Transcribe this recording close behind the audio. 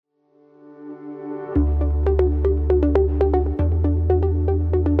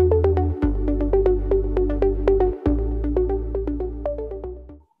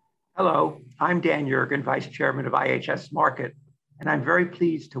I'm Dan Yergin, Vice Chairman of IHS Markit, and I'm very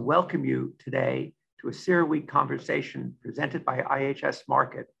pleased to welcome you today to a CERAWeek conversation presented by IHS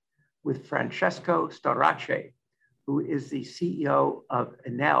Markit with Francesco Starace, who is the CEO of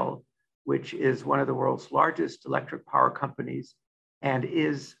Enel, which is one of the world's largest electric power companies and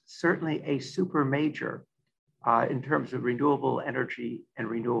is certainly a super major in terms of renewable energy and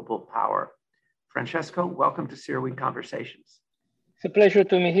renewable power. Francesco, welcome to CERAWeek Conversations. It's a pleasure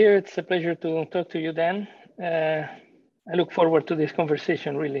to be here. It's a pleasure to talk to you, Dan. I look forward to this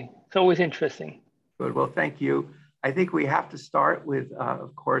conversation, really. It's always interesting. Good, well, thank you. I think we have to start with,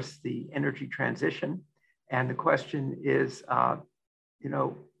 of course, the energy transition. And the question is,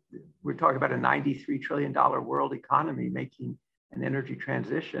 we're talking about a $93 trillion world economy making an energy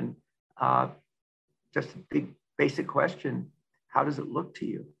transition. Just a big basic question, how does it look to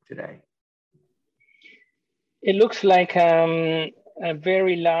you today? It looks like a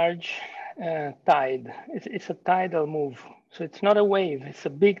very large tide. It's a tidal move. So it's not a wave, it's a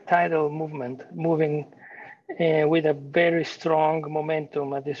big tidal movement moving with a very strong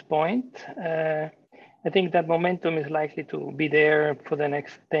momentum at this point. I think that momentum is likely to be there for the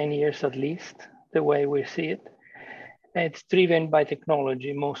next 10 years at least, the way we see it. It's driven by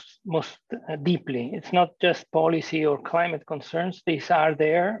technology most deeply. It's not just policy or climate concerns. These are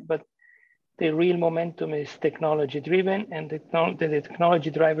there, but the real momentum is technology driven, and the technology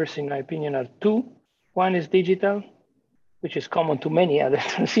drivers, in my opinion, are two. One is digital, which is common to many other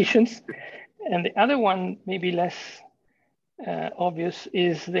transitions. And the other one, maybe less obvious,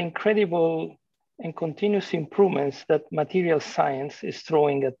 is the incredible and continuous improvements that material science is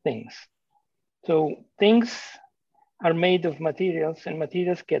throwing at things. So things are made of materials, and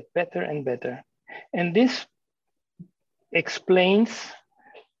materials get better and better. And this explains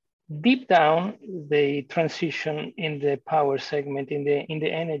deep down the transition in the power segment, in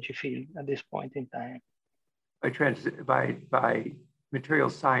the energy field at this point in time. By material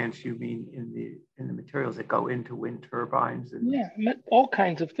science, you mean in the materials that go into wind turbines? And... Yeah, all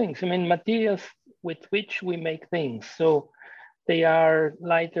kinds of things. I mean, materials with which we make things. So they are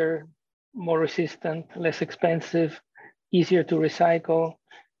lighter, more resistant, less expensive, easier to recycle,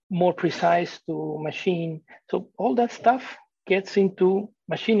 more precise to machine. So all that stuff gets into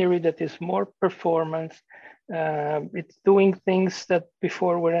machinery that is more performance. It's doing things that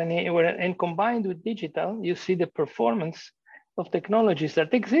before were and combined with digital, you see the performance of technologies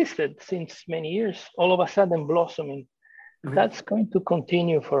that existed since many years, all of a sudden blossoming. That's going to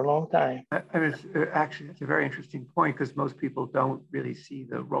continue for a long time. Actually, it's a very interesting point because most people don't really see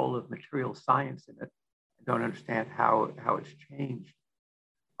the role of material science in it. Don't understand how it's changed.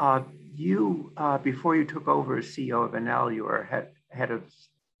 Before you took over as CEO of Enel, you were head of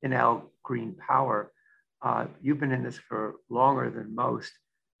Enel Green Power. You've been in this for longer than most.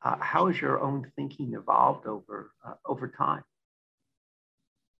 How has your own thinking evolved over time?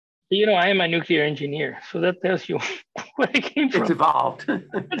 You know, I am a nuclear engineer, so that tells you where I came from. It's evolved.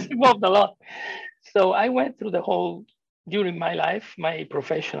 It's evolved a lot. So I went through the whole, during my life, my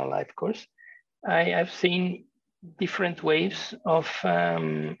professional life, of course, I've seen different waves of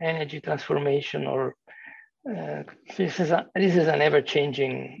energy transformation, or this is an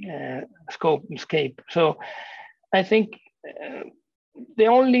ever-changing scape. So I think the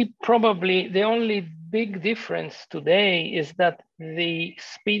only big difference today is that the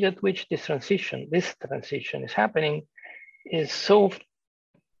speed at which this transition is happening is so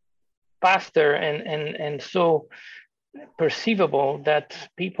faster and so perceivable that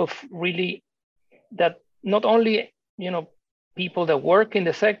people really, that not only people that work in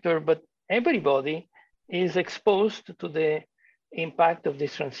the sector, but everybody is exposed to the impact of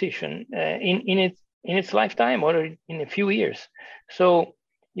this transition in its lifetime or in a few years. So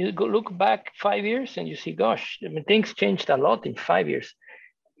you go look back 5 years and you see, gosh, I mean, things changed a lot in 5 years.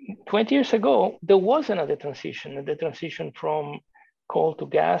 20 years ago, there was another transition, the transition from coal to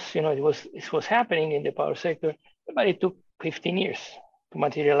gas. It was happening in the power sector, but it took 15 years to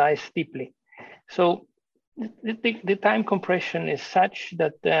materialize deeply. So the time compression is such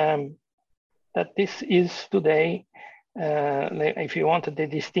that that this is today, if you wanted, the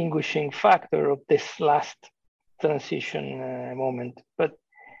distinguishing factor of this last transition moment. But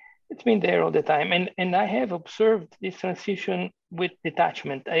it's been there all the time, and I have observed this transition with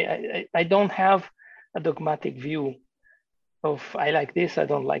detachment. I don't have a dogmatic view of I like this, I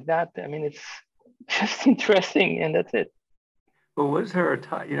don't like that. I mean, it's just interesting, and that's it. Well, was there a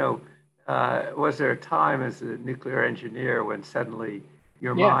time, was there a time as a nuclear engineer when suddenly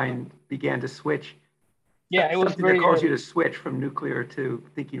your mind began to switch? Yeah, it was something that caused you to switch from nuclear to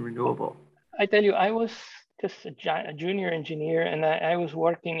thinking renewable. I tell you, I was just a junior engineer, and I was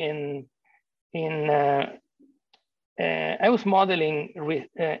working in I was modeling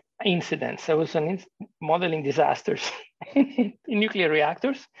incidents. I was modeling disasters in nuclear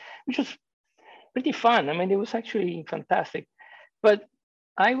reactors, which was pretty fun. I mean, it was actually fantastic. But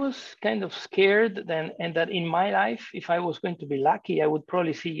I was kind of scared then, and that in my life, if I was going to be lucky, I would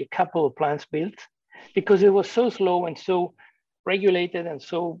probably see a couple of plants built because it was so slow and so regulated and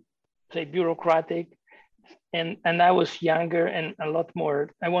so, say, bureaucratic. And I was younger and a lot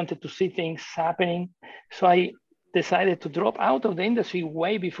more, I wanted to see things happening. So I decided to drop out of the industry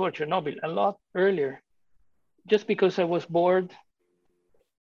way before Chernobyl, a lot earlier, just because I was bored.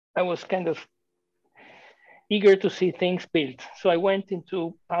 I was kind of eager to see things built. So I went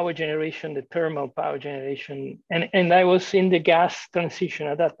into power generation, the thermal power generation, and I was in the gas transition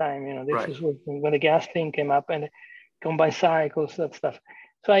at that time. You know, this is when the gas thing came up and combined cycles, that stuff.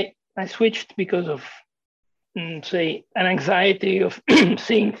 So I switched because of, say, an anxiety of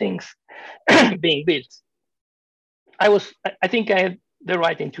seeing things being built. I think I had the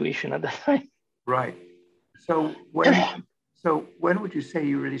right intuition at that time. Right. So when would you say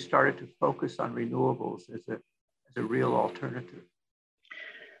you really started to focus on renewables as a real alternative?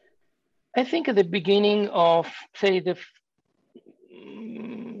 I think at the beginning of, say, the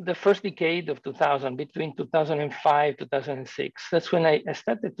first decade of 2000, between 2005, 2006, that's when I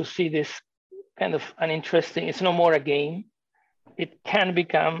started to see this kind of an interesting, it's no more a game. It can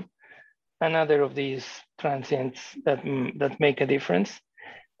become another of these transients that make a difference.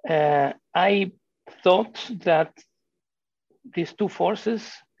 I thought that these two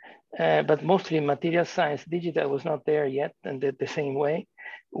forces, but mostly material science, digital was not there yet, and the same way,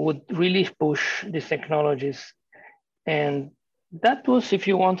 would really push these technologies. And that was, if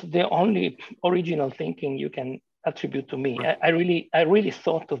you want, the only original thinking you can attribute to me. Right. I really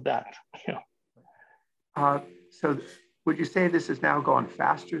thought of that. You know. So would you say this has now gone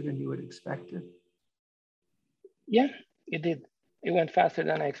faster than you had expected? Yeah, it did. It went faster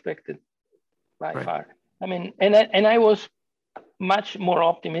than I expected by far. I mean, and I was much more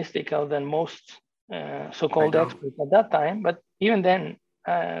optimistic than most so-called experts at that time. But even then,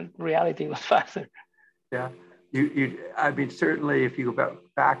 reality was faster. Yeah, I mean, certainly, if you go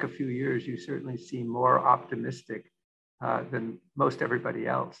back a few years, you certainly seem more optimistic than most everybody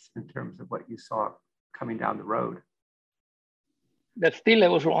else in terms of what you saw coming down the road. But still, I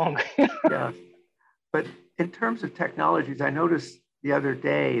was wrong. Yeah, but in terms of technologies, I noticed the other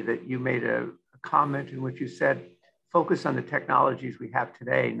day that you made a comment in which you said, focus on the technologies we have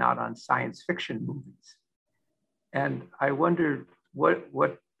today, not on science fiction movies. And I wondered what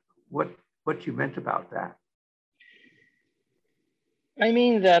you meant about that. I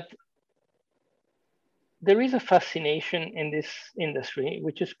mean that there is a fascination in this industry,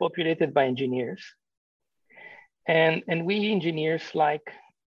 which is populated by engineers. And we engineers like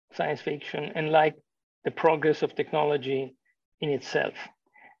science fiction and like the progress of technology in itself,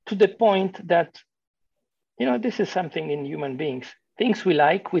 to the point that, you know, this is something in human beings. Things we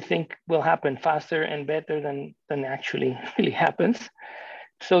like, we think will happen faster and better than actually really happens.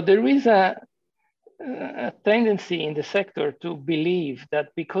 So there is a tendency in the sector to believe that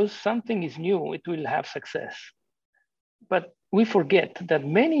because something is new, it will have success. But we forget that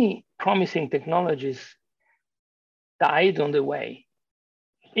many promising technologies died on the way.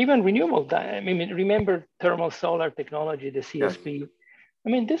 Even renewable, I mean, remember thermal solar technology, the CSP. Yes. I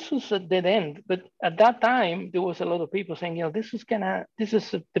mean, this was a dead end, but at that time, there was a lot of people saying, you know, this is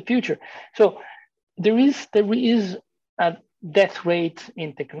the future. So there is a death rate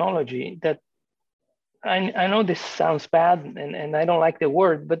in technology that I know this sounds bad and I don't like the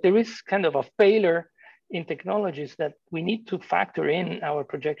word, but there is kind of a failure in technologies that we need to factor in our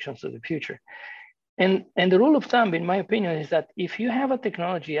projections of the future. And the rule of thumb, in my opinion, is that if you have a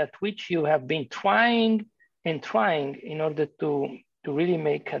technology at which you have been trying and trying in order to really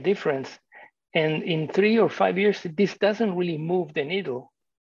make a difference, and in 3 or 5 years, this doesn't really move the needle,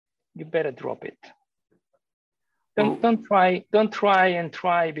 you better drop it. Don't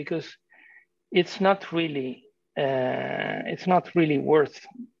try because it's not really worth.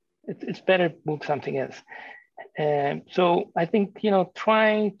 It's better to move something else. So I think, you know,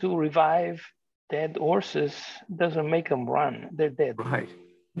 trying to revive dead horses doesn't make them run. They're dead. Right.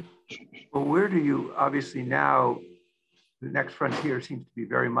 Well, where do you, obviously now, the next frontier seems to be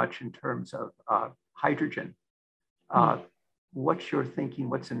very much in terms of hydrogen. What's your thinking?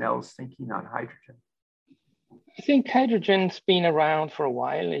 What's Enel's thinking on hydrogen? I think hydrogen's been around for a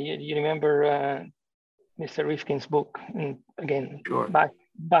while. You remember Mr. Rifkin's book, and again, sure.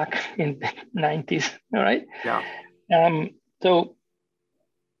 back in the 90s, all right? Yeah. So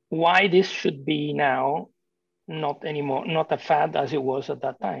why this should be now, not anymore, not a fad as it was at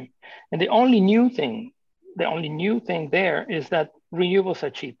that time. And the only new thing there is that renewables are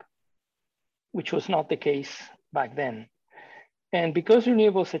cheap, which was not the case back then. And because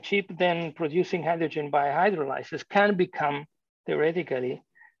renewables are cheap, then producing hydrogen by hydrolysis can become theoretically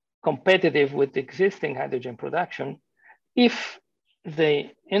competitive with existing hydrogen production if the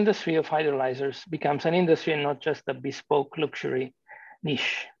industry of hydrolyzers becomes an industry and not just a bespoke luxury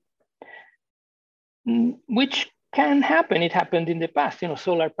niche, which can happen. It happened in the past.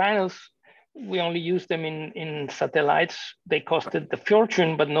 Solar panels, we only used them in satellites. They costed a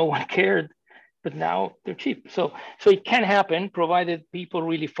fortune, but no one cared. But now they're cheap. So it can happen, provided people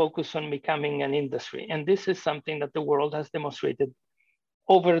really focus on becoming an industry. And this is something that the world has demonstrated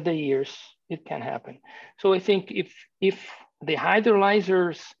over the years. It can happen. So I think if the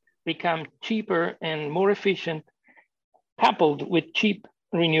hydrolyzers become cheaper and more efficient, coupled with cheap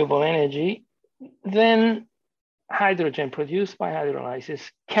renewable energy, then hydrogen produced by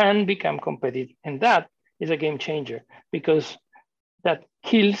hydrolysis can become competitive. And that is a game changer, because that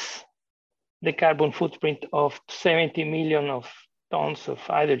kills the carbon footprint of 70 million of tons of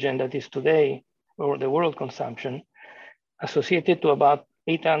hydrogen that is today, or the world consumption, associated to about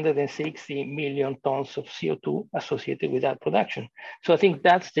 860 million tons of CO2 associated with that production. So I think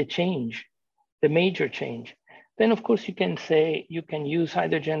that's the change, the major change. Then of course you can say you can use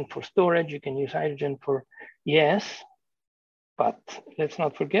hydrogen for storage, you can use hydrogen for, yes, but let's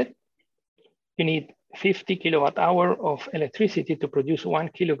not forget, you need 50 kilowatt hour of electricity to produce 1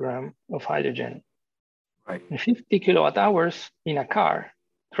 kilogram of hydrogen. Right. And 50 kilowatt hours in a car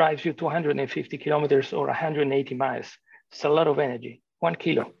drives you 250 kilometers or 180 miles. It's a lot of energy, 1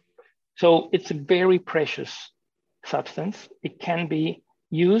 kilo. So it's a very precious substance. It can be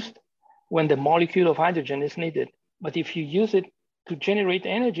used when the molecule of hydrogen is needed. But if you use it to generate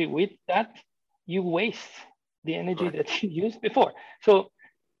energy with that, you waste the energy that you used before. So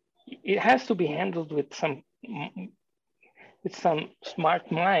it has to be handled with some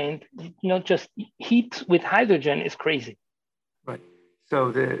smart mind. Not just heat with hydrogen is crazy. Right.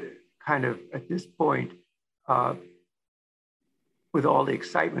 So the kind of at this point, with all the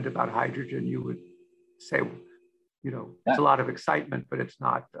excitement about hydrogen, you would say, it's a lot of excitement, but it's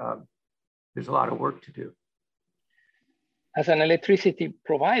not. There's a lot of work to do. As an electricity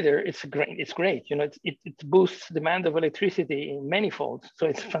provider, it's great. It boosts demand of electricity in many folds. So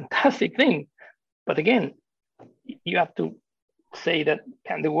it's a fantastic thing. But again, you have to say that,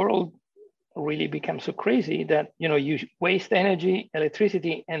 can the world really become so crazy that you waste energy,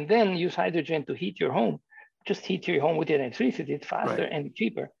 electricity, and then use hydrogen to heat your home? Just heat your home with electricity. It's faster and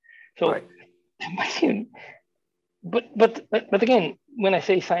cheaper. So, but again, when I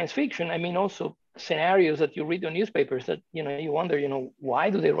say science fiction, I mean also scenarios that you read on newspapers that you wonder, why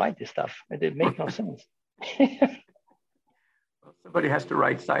do they write this stuff? They make no sense. Well, somebody has to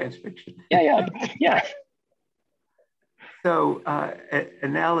write science fiction. Yeah. So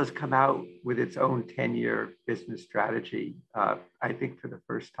Enel has come out with its own 10-year business strategy, I think for the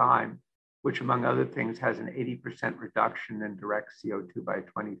first time, which among other things has an 80% reduction in direct CO2 by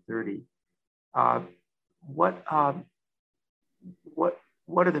 2030.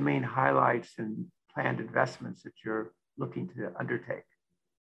 What are the main highlights and planned investments that you're looking to undertake?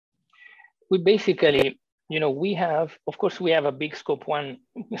 We basically, we have a big scope 1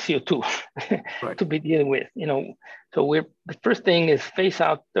 CO2 to be dealing with, So the first thing is phase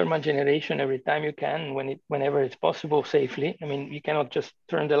out thermal generation every time you can, whenever it's possible safely. I mean, you cannot just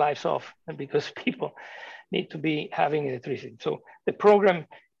turn the lights off because people need to be having electricity. So the program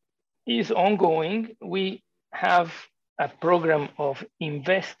is ongoing. We have a program of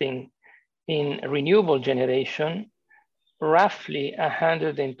investing in renewable generation, roughly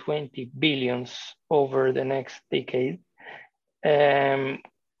 120 billions over the next decade,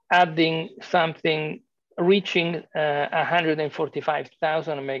 adding something, reaching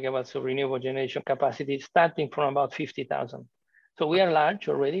 145,000 megawatts of renewable generation capacity, starting from about 50,000. So we are large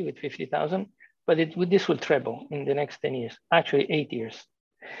already with 50,000, but this will treble in the next 10 years, actually 8 years.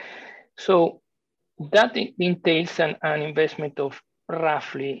 So that entails an investment of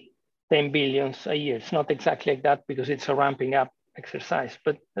roughly 10 billions a year. It's not exactly like that because it's a ramping up exercise,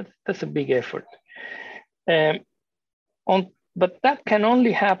 but that's a big effort. But that can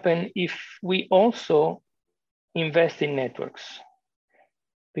only happen if we also invest in networks,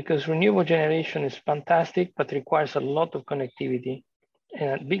 because renewable generation is fantastic, but requires a lot of connectivity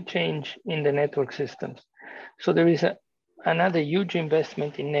and a big change in the network systems. So there is another huge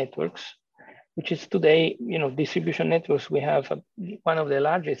investment in networks, which is today, distribution networks. We have one of the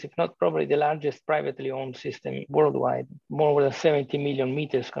largest, if not probably the largest privately owned system worldwide, more than 70 million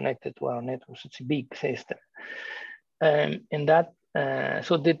meters connected to our networks. It's a big system. And that,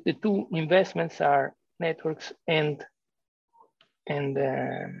 so the two investments are networks and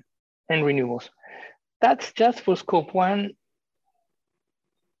renewables. That's just for scope 1.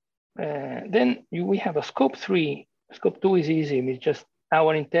 Then we have a scope 3. Scope 2 is easy. It's just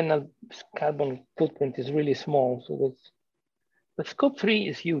our internal carbon footprint is really small. So that's, but scope 3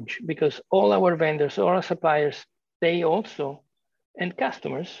 is huge because all our vendors, all our suppliers, they also, and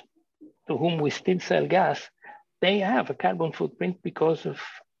customers to whom we still sell gas, they have a carbon footprint because of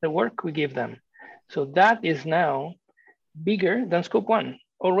the work we give them. So that is now bigger than scope 1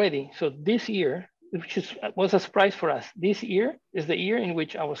 already. So this year, which was a surprise for us, this year is the year in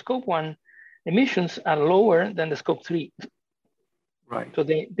which our scope 1 emissions are lower than the scope 3. Right. So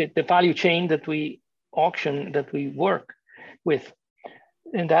the value chain that we auction, that we work with,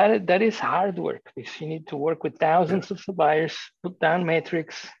 and that is hard work because you need to work with thousands of suppliers, put down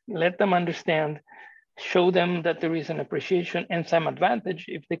metrics, let them understand, show them that there is an appreciation and some advantage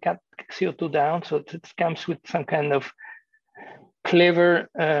if they cut CO2 down. So it comes with some kind of clever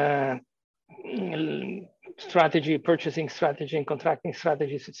strategy, purchasing strategy and contracting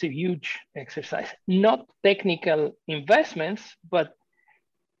strategies. It's a huge exercise. Not technical investments, but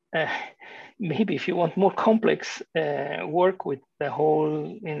maybe if you want more complex work with the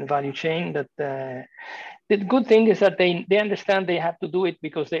whole in value chain, that the good thing is that they understand they have to do it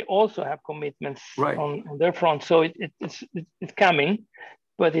because they also have commitments on their front. So it's coming,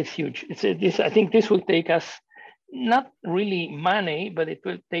 but it's huge. I think this will take us not really money, but it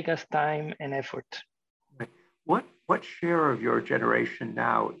will take us time and effort. What share of your generation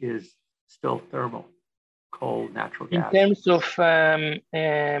now is still thermal? Coal, natural gas? In terms of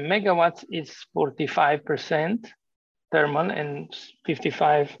megawatts, it's 45% thermal and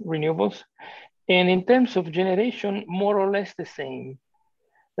 55 renewables. And in terms of generation, more or less the same.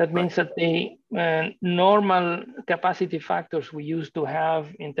 That means that the normal capacity factors we used to have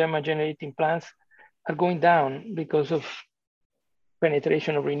in thermal generating plants are going down because of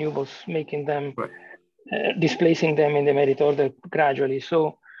penetration of renewables, making them, displacing them in the merit order gradually.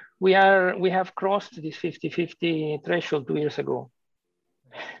 So we have crossed this 50-50 threshold 2 years ago.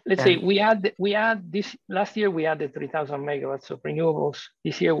 Let's say we add this, last year we added 3,000 megawatts of renewables.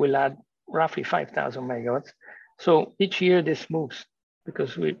 This year we'll add roughly 5,000 megawatts. So each year this moves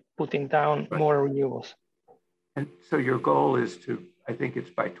because we're putting down more renewables. And so your goal is to, I think it's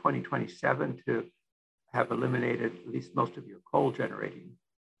by 2027 to have eliminated at least most of your coal generating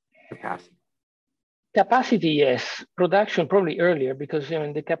capacity. Capacity, yes. Production probably earlier because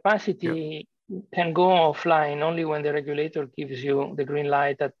the capacity can go offline only when the regulator gives you the green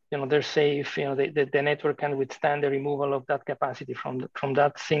light that they're safe. The network can withstand the removal of that capacity from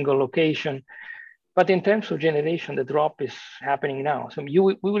that single location. But in terms of generation, the drop is happening now. So we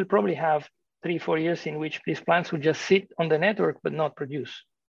will probably have 3-4 years in which these plants will just sit on the network but not produce.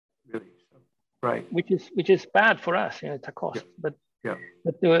 Really? Right. Which is bad for us. It's a cost. But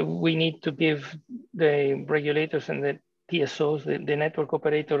we need to give the regulators and the TSOs, the network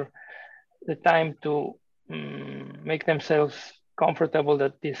operator, the time to make themselves comfortable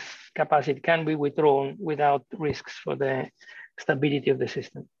that this capacity can be withdrawn without risks for the stability of the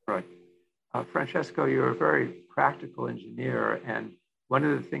system. Right. Francesco, you're a very practical engineer, and one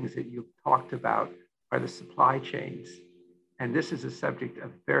of the things that you've talked about are the supply chains. And this is a subject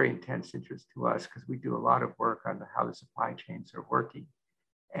of very intense interest to us because we do a lot of work on how the supply chains are working.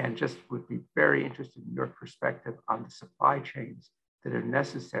 And just would be very interested in your perspective on the supply chains that are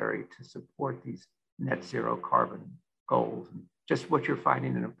necessary to support these net zero carbon goals, and just what you're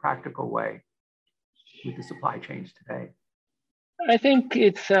finding in a practical way with the supply chains today. I think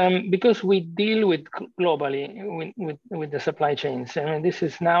it's because we deal with globally with the supply chains. I mean, this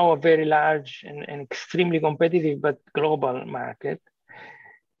is now a very large and extremely competitive but global market.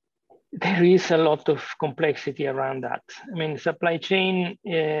 There is a lot of complexity around that. I mean, supply chain,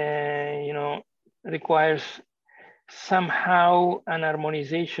 requires somehow an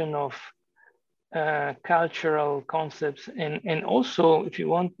harmonization of cultural concepts and also, if you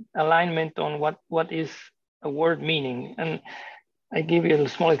want, alignment on what is a word meaning. And I give you a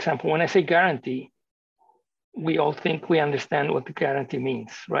small example. When I say guarantee, we all think we understand what the guarantee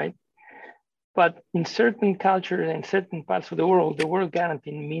means, right? But in certain cultures and certain parts of the word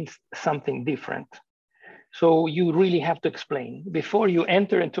guarantee means something different. So you really have to explain. Before you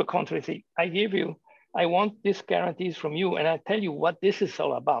enter into a contract, say, I want these guarantees from you, and I tell you what this is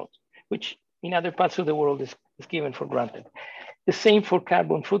all about, which in other parts of the world is given for granted. The same for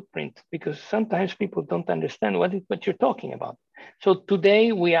carbon footprint, because sometimes people don't understand what you're talking about. So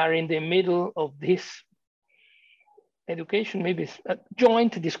today we are in the middle of this education, maybe a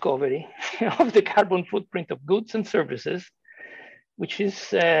joint discovery of the carbon footprint of goods and services, which is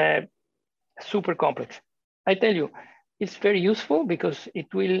super complex. I tell you, it's very useful because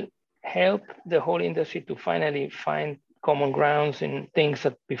it will help the whole industry to finally find common grounds in things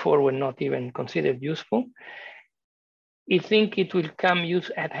that before were not even considered useful. I think it will come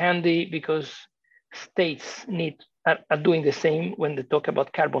at handy because states are doing the same when they talk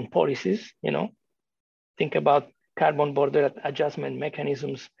about carbon policies. Think about carbon border adjustment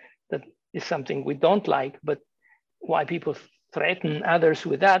mechanisms. That is something we don't like, but why people threaten others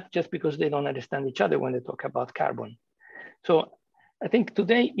with that just because they don't understand each other when they talk about carbon. So I think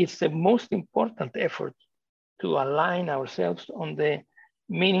today it's the most important effort to align ourselves on the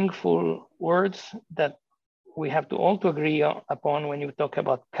meaningful words that we have to all to agree upon when you talk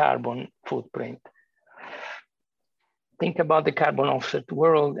about carbon footprint. Think about the carbon offset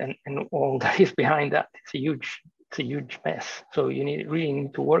world and all that is behind that. It's a huge mess. So you really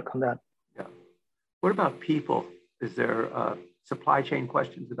need to work on that. Yeah. What about people? Is there supply chain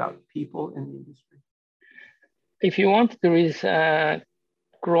questions about people in the industry? If you want, there is a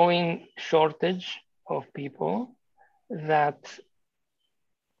growing shortage of people that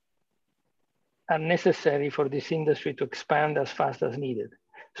are necessary for this industry to expand as fast as needed.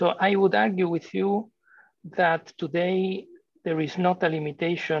 So I would argue with you that today there is not a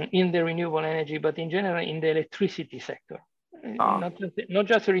limitation in the renewable energy, but in general in the electricity sector, not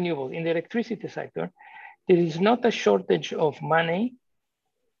just the renewables, in the electricity sector, there is not a shortage of money.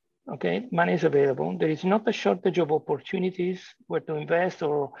 Okay, money is available. There is not a shortage of opportunities where to invest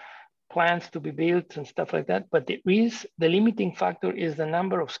or plants to be built and stuff like that, but the limiting factor is the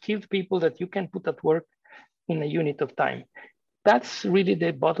number of skilled people that you can put at work in a unit of time. That's really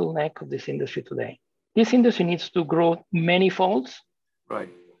the bottleneck of this industry today. This industry needs to grow many folds. Right.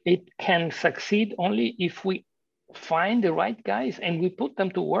 It can succeed only if we find the right guys and we put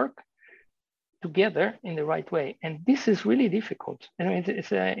them to work together in the right way. And this is really difficult. I mean,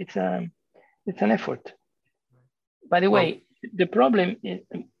 it's an effort. By the way, the problem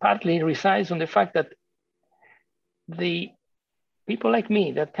partly resides on the fact that the people like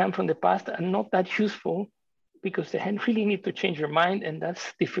me that come from the past are not that useful because they really need to change their mind, and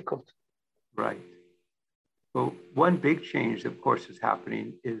that's difficult. Right. Well, one big change, of course, is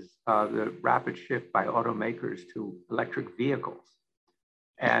happening is the rapid shift by automakers to electric vehicles.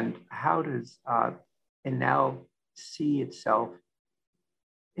 And how does Enel see itself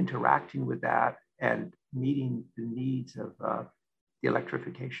interacting with that and meeting the needs of the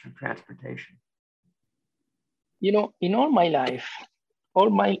electrification of transportation? In all my life,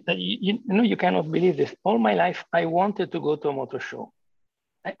 you cannot believe this. All my life, I wanted to go to a motor show.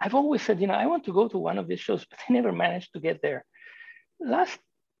 I've always said, I want to go to one of these shows, but I never managed to get there.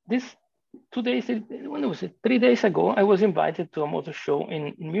 3 days ago, I was invited to a motor show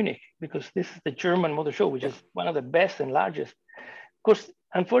in Munich because this is the German motor show, which is one of the best and largest. Of course,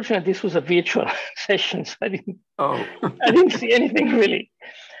 unfortunately, this was a virtual session, so I didn't see anything really.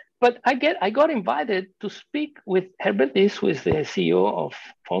 But I got invited to speak with Herbert Diess, who is the CEO of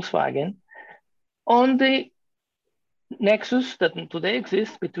Volkswagen, on the nexus that today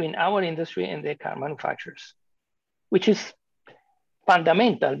exists between our industry and the car manufacturers, which is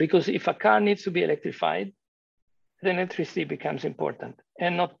fundamental because if a car needs to be electrified, then electricity becomes important,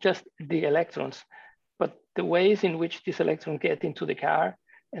 and not just the electrons, but the ways in which these electrons get into the car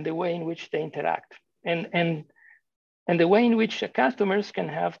and the way in which they interact, and the way in which customers can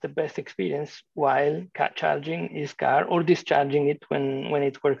have the best experience while charging his car or discharging it when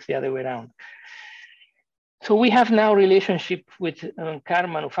it works the other way around. So we have now relationship with car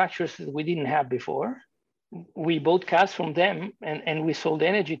manufacturers that we didn't have before. We bought cars from them and we sold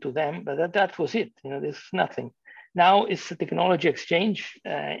energy to them, but that was it. There's nothing. Now it's a technology exchange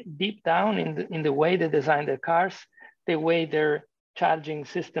deep down in the way they design their cars, the way their charging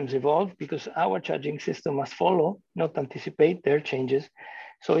systems evolve, because our charging system must follow, not anticipate their changes.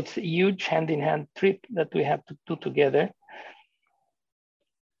 So it's a huge hand-in-hand trip that we have to do together.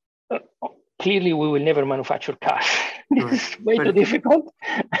 Clearly, we will never manufacture cars. This is way too difficult.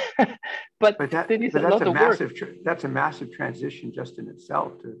 but there is a lot of work. That's a massive transition just in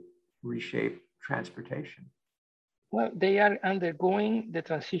itself to reshape transportation. Well, they are undergoing the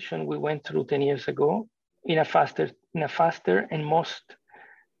transition we went through 10 years ago in a faster and most,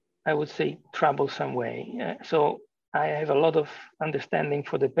 I would say, troublesome way. So I have a lot of understanding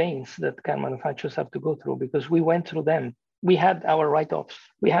for the pains that car manufacturers have to go through because we went through them. We had our write-offs,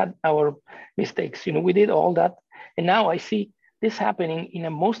 we had our mistakes, we did all that. And now I see this happening in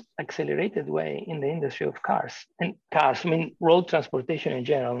a most accelerated way in the industry of cars. And cars, I mean, road transportation in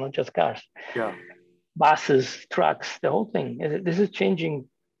general, not just cars. Yeah. buses, trucks, the whole thing. This is changing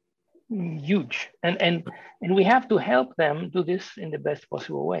huge, and we have to help them do this in the best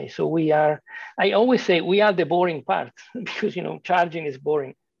possible way. So I always say we are the boring part because charging is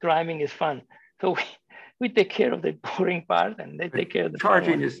boring, driving is fun. So we take care of the boring part, and they take care of the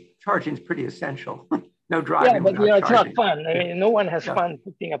charging is pretty essential. No driving. Yeah, but without charging. It's not fun. I mean, no one has fun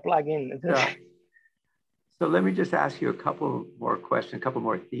putting a plug in. Yeah. So let me just ask you a couple more questions, a couple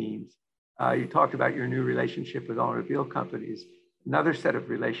more themes. You talked about your new relationship with automobile companies. Another set of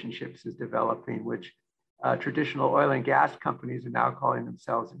relationships is developing, which traditional oil and gas companies are now calling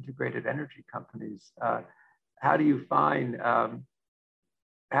themselves integrated energy companies. How do you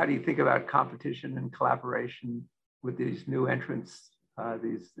think about competition and collaboration with these new entrants,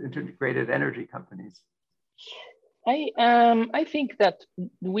 these integrated energy companies? I think that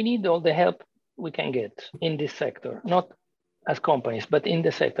we need all the help we can get in this sector, not as companies, but in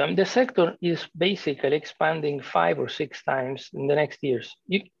the sector. I mean, the sector is basically expanding 5 or 6 times in the next years.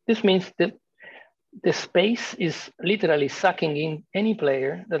 This means that the space is literally sucking in any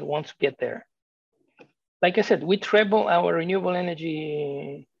player that wants to get there. Like I said, we treble our renewable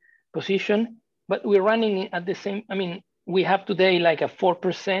energy position, but we're running at the same, I mean, we have today like a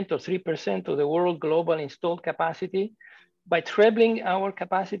 4% or 3% of the world global installed capacity. By trebling our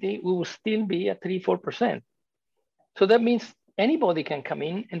capacity, we will still be at 3-4%. So that means anybody can come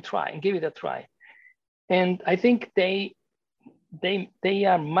in and try and give it a try. And I think they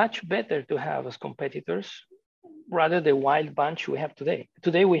are much better to have as competitors rather the wild bunch we have today.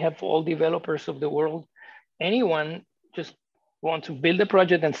 Today we have all developers of the world. Anyone just wants to build a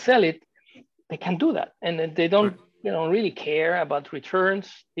project and sell it, they can do that. And they don't really care about returns,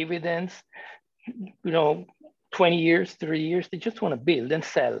 dividends, 20 years, 30 years, they just want to build and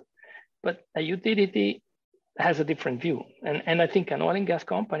sell. But a utility has a different view. And I think an oil and gas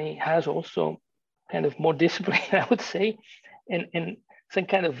company has also kind of more discipline, I would say, and some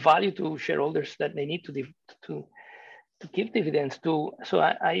kind of value to shareholders that they need to give dividends to. So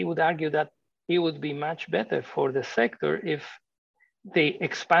I would argue that it would be much better for the sector if the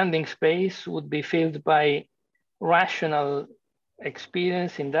expanding space would be filled by rational,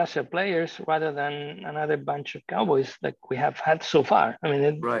 experienced industrial players rather than another bunch of cowboys like we have had so far. I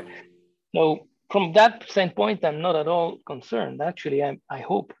mean, right. So from that standpoint, I'm not at all concerned. Actually, I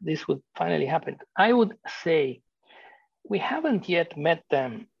hope this would finally happen. I would say we haven't yet met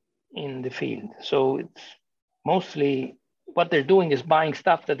them in the field. So it's mostly what they're doing is buying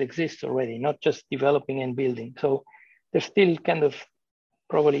stuff that exists already, not just developing and building. So they're still kind of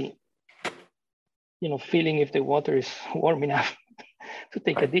probably, feeling if the water is warm enough to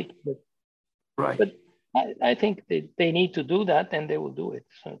take a dip. But I think they need to do that, and they will do it.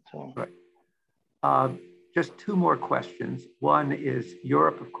 So. Right. Just 2 more questions. One is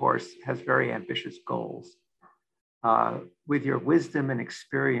Europe, of course, has very ambitious goals. With your wisdom and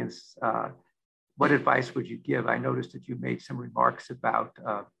experience, what advice would you give? I noticed that you made some remarks about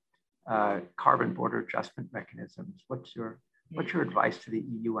carbon border adjustment mechanisms. What's your advice to the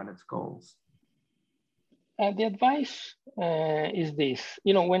EU on its goals? The advice is this.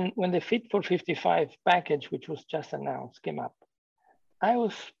 When the Fit for 55 package, which was just announced, came up, I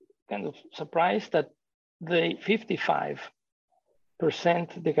was kind of surprised that the 55%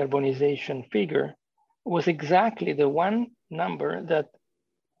 decarbonization figure was exactly the one number that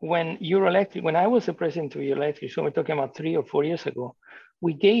when I was the president of Euroelectric, so we're talking about 3 or 4 years ago,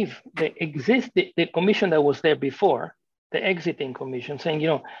 we gave the commission that was there before, the exiting commission, saying,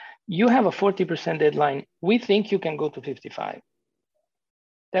 you have a 40% deadline. We think you can go to 55.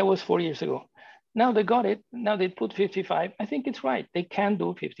 That was 4 years ago. Now they got it. Now they put 55. I think it's right. They can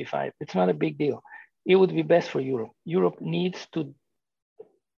do 55. It's not a big deal. It would be best for Europe. Europe needs to,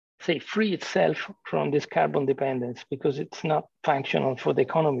 free itself from this carbon dependence because it's not functional for the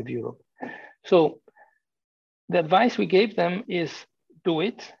economy of Europe. So the advice we gave them is do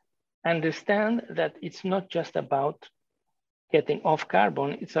it. Understand that it's not just about getting off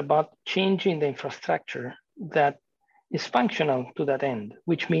carbon, it's about changing the infrastructure that is functional to that end,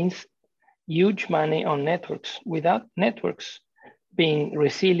 which means huge money on networks. Without networks being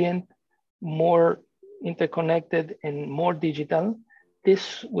resilient, more interconnected, and more digital,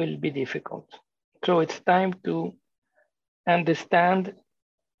 this will be difficult. So it's time to understand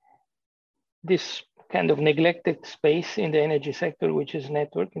this kind of neglected space in the energy sector, which is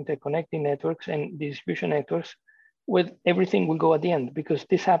interconnecting networks and distribution networks, where everything will go at the end, because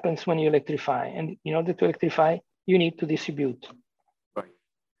this happens when you electrify. And in order to electrify, you need to distribute. Right.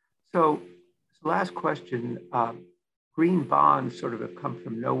 So last question, green bonds sort of have come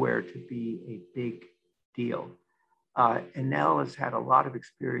from nowhere to be a big deal. Enel has had a lot of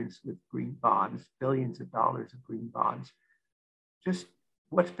experience with green bonds, billions of dollars of green bonds. Just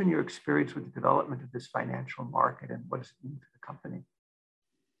what's been your experience with the development of this financial market and what does it mean for the company?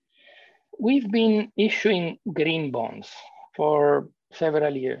 We've been issuing green bonds for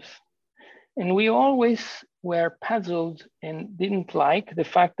several years. And we always were puzzled and didn't like the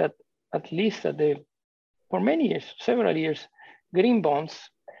fact that at least for many years, several years, green bonds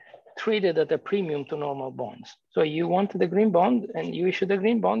traded at a premium to normal bonds. So you wanted the green bond and you issued a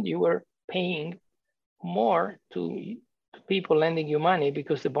green bond, you were paying more to people lending you money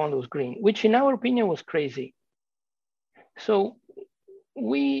because the bond was green, which in our opinion was crazy. So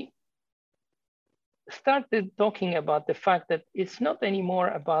we started talking about the fact that it's not anymore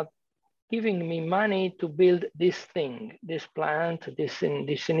about giving me money to build this thing, this plant,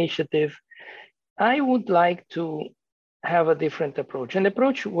 this initiative. I would like to have a different approach. And the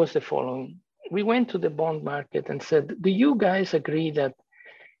approach was the following. We went to the bond market and said, do you guys agree that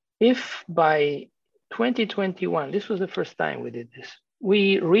if by 2021, this was the first time we did this,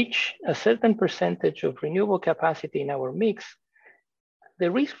 we reach a certain percentage of renewable capacity in our mix,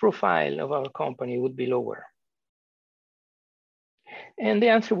 the risk profile of our company would be lower? And the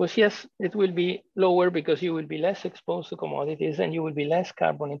answer was yes, it will be lower because you will be less exposed to commodities and you will be less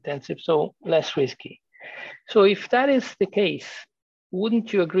carbon intensive, so less risky. So if that is the case,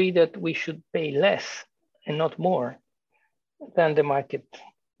 wouldn't you agree that we should pay less and not more than the market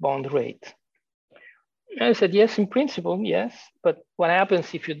bond rate? And I said, yes, in principle, yes. But what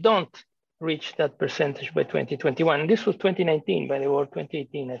happens if you don't reach that percentage by 2021? And this was 2019, by the way, or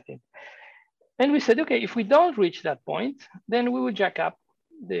 2018, I think. And we said, okay, if we don't reach that point, then we will jack up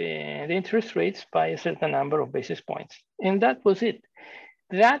the interest rates by a certain number of basis points. And that was it.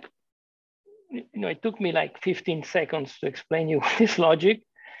 That, it took me like 15 seconds to explain you this logic.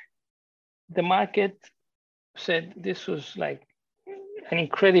 The market said this was like an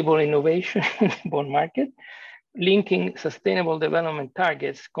incredible innovation in the bond market, linking sustainable development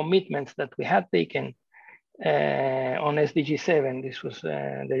targets, commitments that we had taken on SDG 7, this was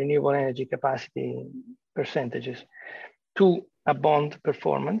the renewable energy capacity percentages, to a bond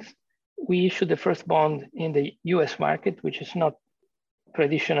performance. We issued the first bond in the US market, which is not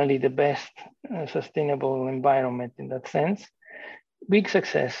traditionally the best sustainable environment in that sense. Big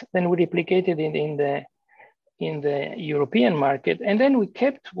success. Then we replicated it in the European market, and then we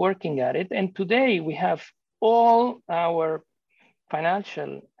kept working at it. And today we have all our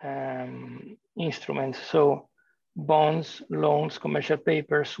financial instruments, so bonds, loans, commercial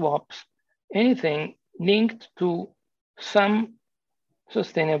paper, swaps, anything linked to some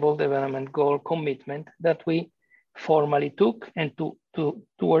sustainable development goal commitment that we formally took and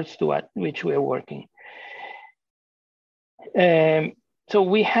towards which we are working. So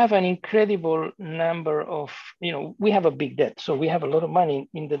we have an incredible number of, we have a big debt. So we have a lot of money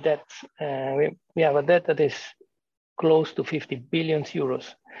in the debt. We have a debt that is close to 50 billion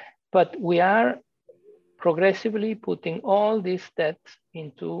euros. But we are progressively putting all this debt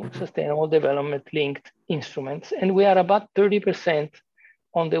into sustainable development linked instruments. And we are about 30%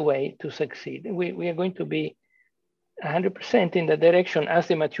 on the way to succeed. We are going to be 100% in the direction as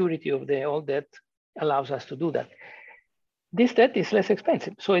the maturity of the old debt allows us to do that. This debt is less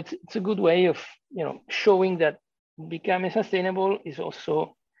expensive. So it's a good way of showing that becoming sustainable is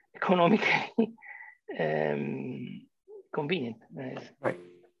also economically convenient. Right.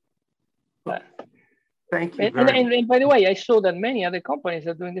 But, thank you. And by the way, I saw that many other companies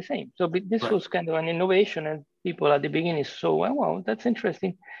are doing the same. So this right. was kind of an innovation, and people at the beginning saw, wow, that's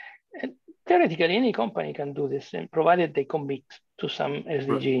interesting. And theoretically, any company can do this, and provided they commit to some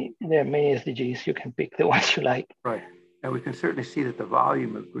SDG. Right. There are many SDGs. You can pick the ones you like. Right. And we can certainly see that the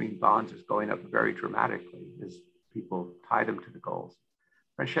volume of green bonds is going up very dramatically as people tie them to the goals.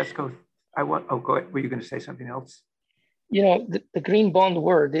 Francesco, go ahead. Were you going to say something else? The green bond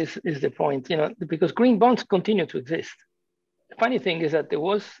word is the point, because green bonds continue to exist. The funny thing is that there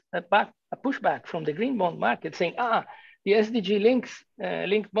was a pushback from the green bond market saying, the SDG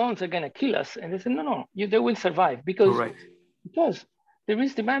linked bonds are going to kill us. And they said, no, they will survive because there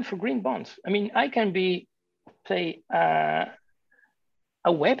is demand for green bonds. I mean, I can be, say, a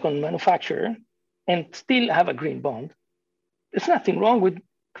weapon manufacturer and still have a green bond. There's nothing wrong with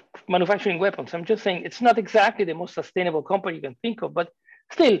manufacturing weapons. I'm just saying it's not exactly the most sustainable company you can think of, but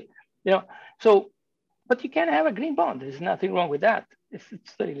still, but you can have a green bond. There's nothing wrong with that.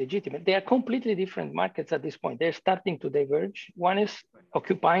 It's very legitimate. They are completely different markets at this point. They're starting to diverge. One is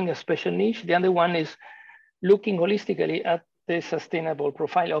occupying a special niche. The other one is looking holistically at the sustainable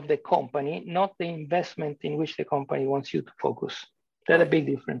profile of the company, not the investment in which the company wants you to focus. That's a big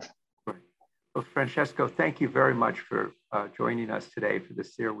difference. Right. Well, Francesco, thank you very much for joining us today for the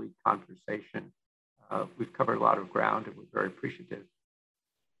CERAWeek conversation. We've covered a lot of ground and we're very appreciative.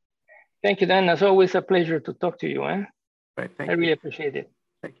 Thank you, Dan. It's always a pleasure to talk to you. Right, I really appreciate it.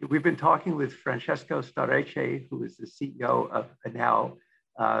 Thank you. We've been talking with Francesco Starace, who is the CEO of Enel,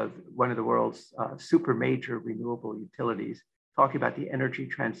 one of the world's super major renewable utilities, talking about the energy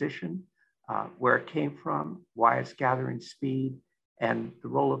transition, where it came from, why it's gathering speed, and the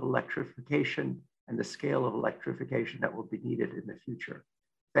role of electrification and the scale of electrification that will be needed in the future.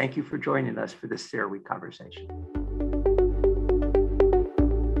 Thank you for joining us for this CERAWeek conversation.